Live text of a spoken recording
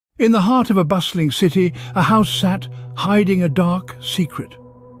In the heart of a bustling city, a house sat, hiding a dark secret.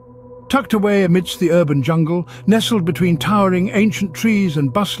 Tucked away amidst the urban jungle, nestled between towering ancient trees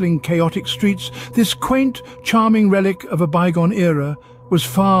and bustling, chaotic streets, this quaint, charming relic of a bygone era was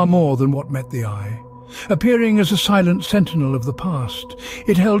far more than what met the eye. Appearing as a silent sentinel of the past,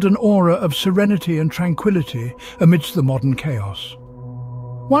 it held an aura of serenity and tranquility amidst the modern chaos.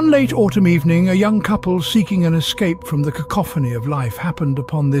 One late autumn evening, a young couple seeking an escape from the cacophony of life happened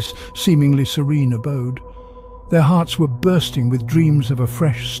upon this seemingly serene abode. Their hearts were bursting with dreams of a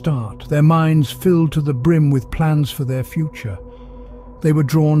fresh start, their minds filled to the brim with plans for their future. They were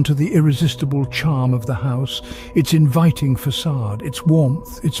drawn to the irresistible charm of the house, its inviting facade, its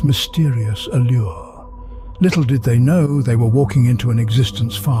warmth, its mysterious allure. Little did they know they were walking into an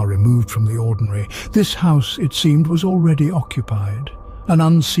existence far removed from the ordinary. This house, it seemed, was already occupied. An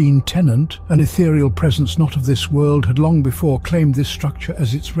unseen tenant, an ethereal presence not of this world, had long before claimed this structure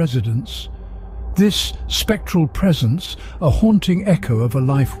as its residence. This spectral presence, a haunting echo of a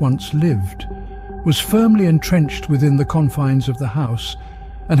life once lived, was firmly entrenched within the confines of the house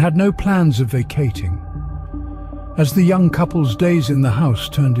and had no plans of vacating. As the young couple's days in the house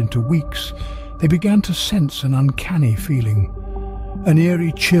turned into weeks, they began to sense an uncanny feeling. An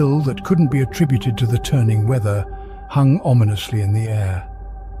eerie chill that couldn't be attributed to the turning weather hung ominously in the air.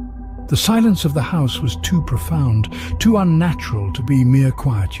 The silence of the house was too profound, too unnatural to be mere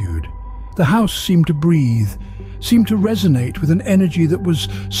quietude. The house seemed to breathe, seemed to resonate with an energy that was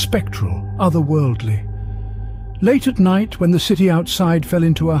spectral, otherworldly. Late at night, when the city outside fell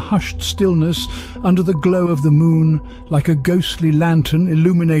into a hushed stillness under the glow of the moon, like a ghostly lantern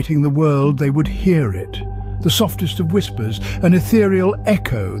illuminating the world, they would hear it. The softest of whispers, an ethereal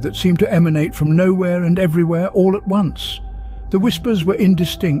echo that seemed to emanate from nowhere and everywhere all at once. The whispers were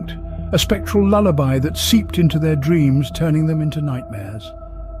indistinct, a spectral lullaby that seeped into their dreams, turning them into nightmares.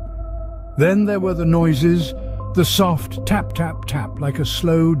 Then there were the noises, the soft tap-tap-tap like a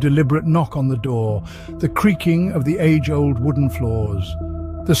slow, deliberate knock on the door, the creaking of the age-old wooden floors,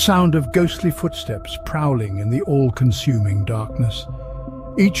 the sound of ghostly footsteps prowling in the all-consuming darkness.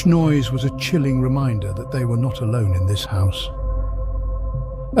 Each noise was a chilling reminder that they were not alone in this house.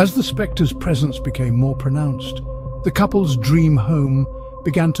 As the spectre's presence became more pronounced, the couple's dream home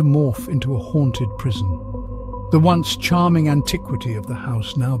began to morph into a haunted prison. The once charming antiquity of the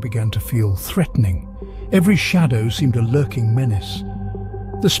house now began to feel threatening. Every shadow seemed a lurking menace.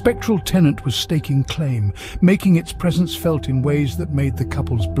 The spectral tenant was staking claim, making its presence felt in ways that made the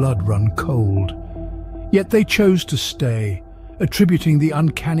couple's blood run cold. Yet they chose to stay, attributing the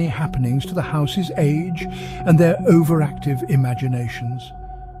uncanny happenings to the house's age and their overactive imaginations.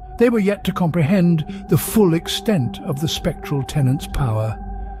 They were yet to comprehend the full extent of the spectral tenant's power.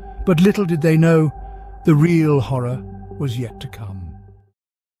 But little did they know, the real horror was yet to come.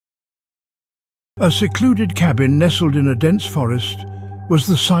 A secluded cabin nestled in a dense forest was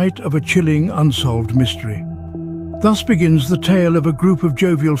the site of a chilling, unsolved mystery. Thus begins the tale of a group of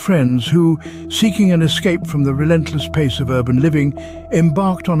jovial friends who, seeking an escape from the relentless pace of urban living,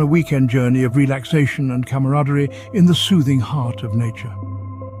 embarked on a weekend journey of relaxation and camaraderie in the soothing heart of nature.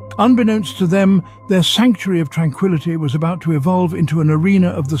 Unbeknownst to them, their sanctuary of tranquility was about to evolve into an arena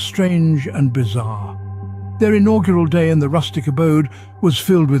of the strange and bizarre. Their inaugural day in the rustic abode was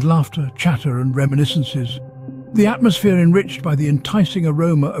filled with laughter, chatter and reminiscences. The atmosphere enriched by the enticing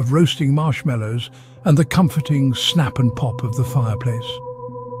aroma of roasting marshmallows and the comforting snap and pop of the fireplace.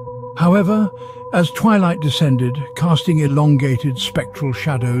 However, as twilight descended, casting elongated spectral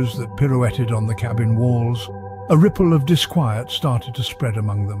shadows that pirouetted on the cabin walls, a ripple of disquiet started to spread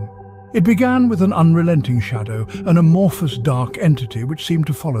among them. It began with an unrelenting shadow, an amorphous dark entity which seemed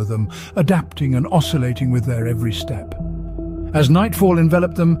to follow them, adapting and oscillating with their every step. As nightfall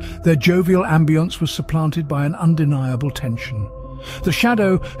enveloped them, their jovial ambience was supplanted by an undeniable tension. The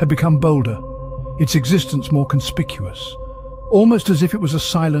shadow had become bolder, its existence more conspicuous, almost as if it was a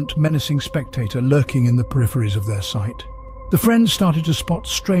silent, menacing spectator lurking in the peripheries of their sight. The friends started to spot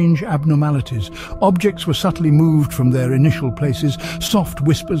strange abnormalities. Objects were subtly moved from their initial places, soft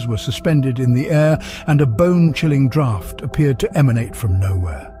whispers were suspended in the air, and a bone-chilling draft appeared to emanate from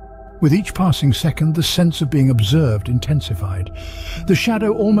nowhere. With each passing second, the sense of being observed intensified. The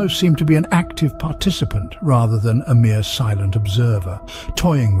shadow almost seemed to be an active participant rather than a mere silent observer,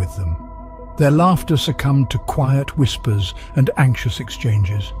 toying with them. Their laughter succumbed to quiet whispers and anxious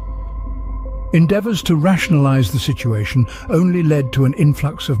exchanges. Endeavors to rationalize the situation only led to an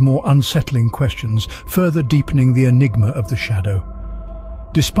influx of more unsettling questions, further deepening the enigma of the shadow.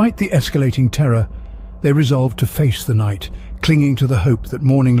 Despite the escalating terror, they resolved to face the night, clinging to the hope that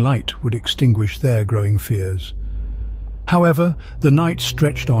morning light would extinguish their growing fears. However, the night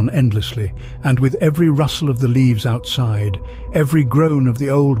stretched on endlessly, and with every rustle of the leaves outside, every groan of the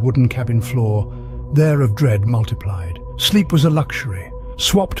old wooden cabin floor, their of dread multiplied. Sleep was a luxury,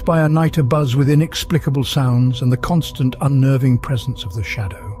 swapped by a night abuzz with inexplicable sounds and the constant unnerving presence of the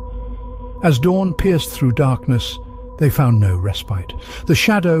shadow. As dawn pierced through darkness, they found no respite. The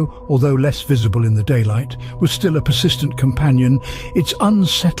shadow, although less visible in the daylight, was still a persistent companion, its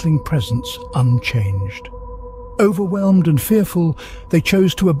unsettling presence unchanged. Overwhelmed and fearful, they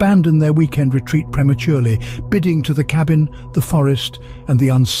chose to abandon their weekend retreat prematurely, bidding to the cabin, the forest, and the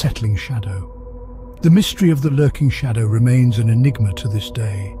unsettling shadow. The mystery of the lurking shadow remains an enigma to this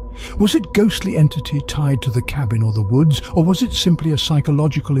day. Was it ghostly entity tied to the cabin or the woods, or was it simply a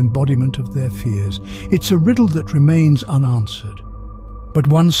psychological embodiment of their fears? It's a riddle that remains unanswered. But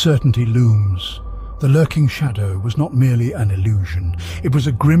one certainty looms. The lurking shadow was not merely an illusion. It was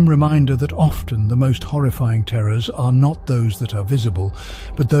a grim reminder that often the most horrifying terrors are not those that are visible,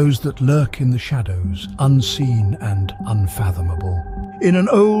 but those that lurk in the shadows, unseen and unfathomable. In an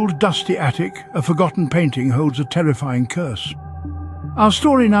old, dusty attic, a forgotten painting holds a terrifying curse. Our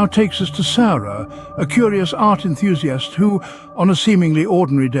story now takes us to Sarah, a curious art enthusiast who, on a seemingly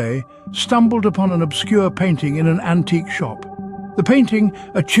ordinary day, stumbled upon an obscure painting in an antique shop. The painting,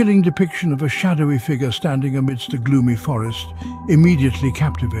 a chilling depiction of a shadowy figure standing amidst a gloomy forest, immediately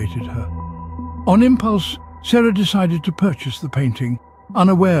captivated her. On impulse, Sarah decided to purchase the painting,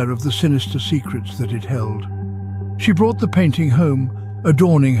 unaware of the sinister secrets that it held. She brought the painting home,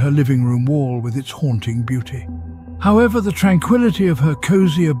 adorning her living room wall with its haunting beauty. However, the tranquility of her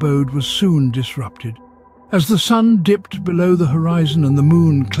cozy abode was soon disrupted. As the sun dipped below the horizon and the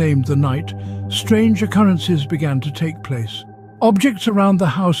moon claimed the night, strange occurrences began to take place. Objects around the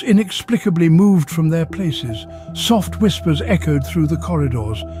house inexplicably moved from their places, soft whispers echoed through the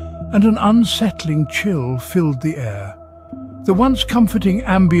corridors, and an unsettling chill filled the air. The once comforting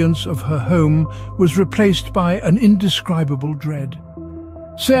ambience of her home was replaced by an indescribable dread.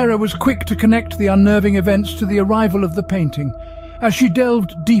 Sarah was quick to connect the unnerving events to the arrival of the painting. As she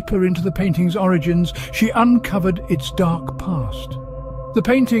delved deeper into the painting's origins, she uncovered its dark past. The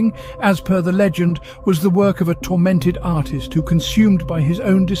painting, as per the legend, was the work of a tormented artist who, consumed by his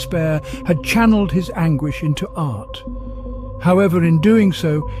own despair, had channeled his anguish into art. However, in doing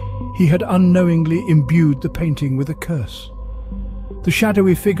so, he had unknowingly imbued the painting with a curse. The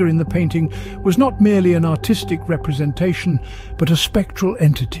shadowy figure in the painting was not merely an artistic representation, but a spectral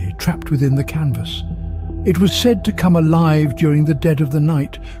entity trapped within the canvas. It was said to come alive during the dead of the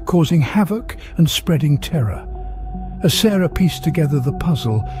night, causing havoc and spreading terror. As Sarah pieced together the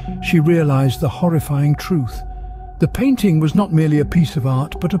puzzle, she realized the horrifying truth. The painting was not merely a piece of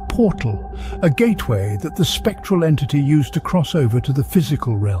art, but a portal, a gateway that the spectral entity used to cross over to the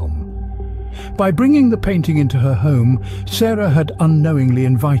physical realm. By bringing the painting into her home, Sarah had unknowingly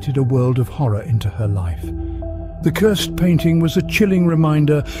invited a world of horror into her life. The cursed painting was a chilling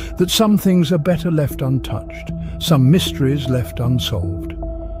reminder that some things are better left untouched, some mysteries left unsolved.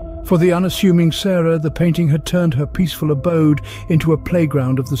 For the unassuming Sarah, the painting had turned her peaceful abode into a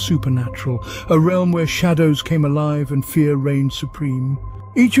playground of the supernatural, a realm where shadows came alive and fear reigned supreme.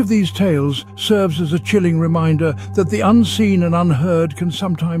 Each of these tales serves as a chilling reminder that the unseen and unheard can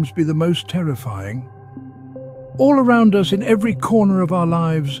sometimes be the most terrifying. All around us, in every corner of our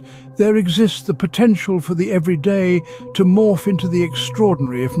lives, there exists the potential for the everyday to morph into the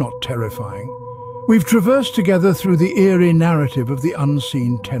extraordinary, if not terrifying. We've traversed together through the eerie narrative of the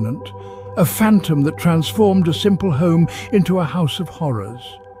unseen tenant, a phantom that transformed a simple home into a house of horrors.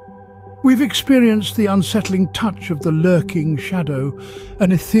 We've experienced the unsettling touch of the lurking shadow,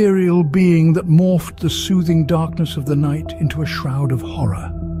 an ethereal being that morphed the soothing darkness of the night into a shroud of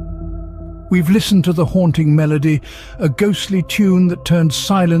horror. We've listened to the haunting melody, a ghostly tune that turned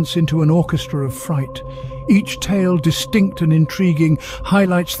silence into an orchestra of fright. Each tale, distinct and intriguing,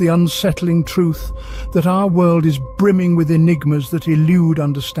 highlights the unsettling truth that our world is brimming with enigmas that elude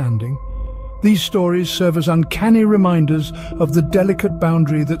understanding. These stories serve as uncanny reminders of the delicate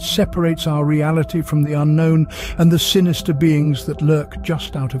boundary that separates our reality from the unknown and the sinister beings that lurk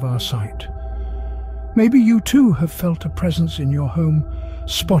just out of our sight. Maybe you too have felt a presence in your home,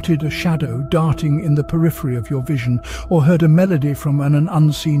 spotted a shadow darting in the periphery of your vision, or heard a melody from an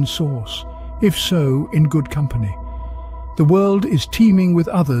unseen source. If so, in good company. The world is teeming with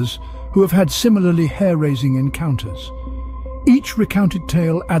others who have had similarly hair-raising encounters. Each recounted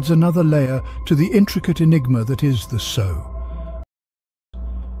tale adds another layer to the intricate enigma that is the so.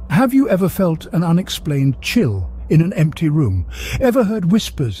 Have you ever felt an unexplained chill in an empty room? Ever heard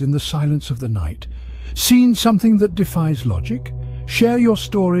whispers in the silence of the night? Seen something that defies logic? Share your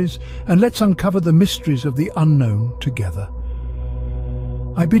stories and let's uncover the mysteries of the unknown together.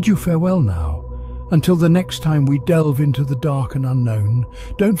 I bid you farewell now. Until the next time we delve into the dark and unknown,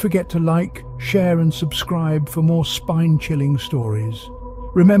 don't forget to like, share and subscribe for more spine-chilling stories.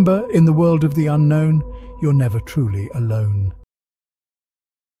 Remember, in the world of the unknown, you're never truly alone.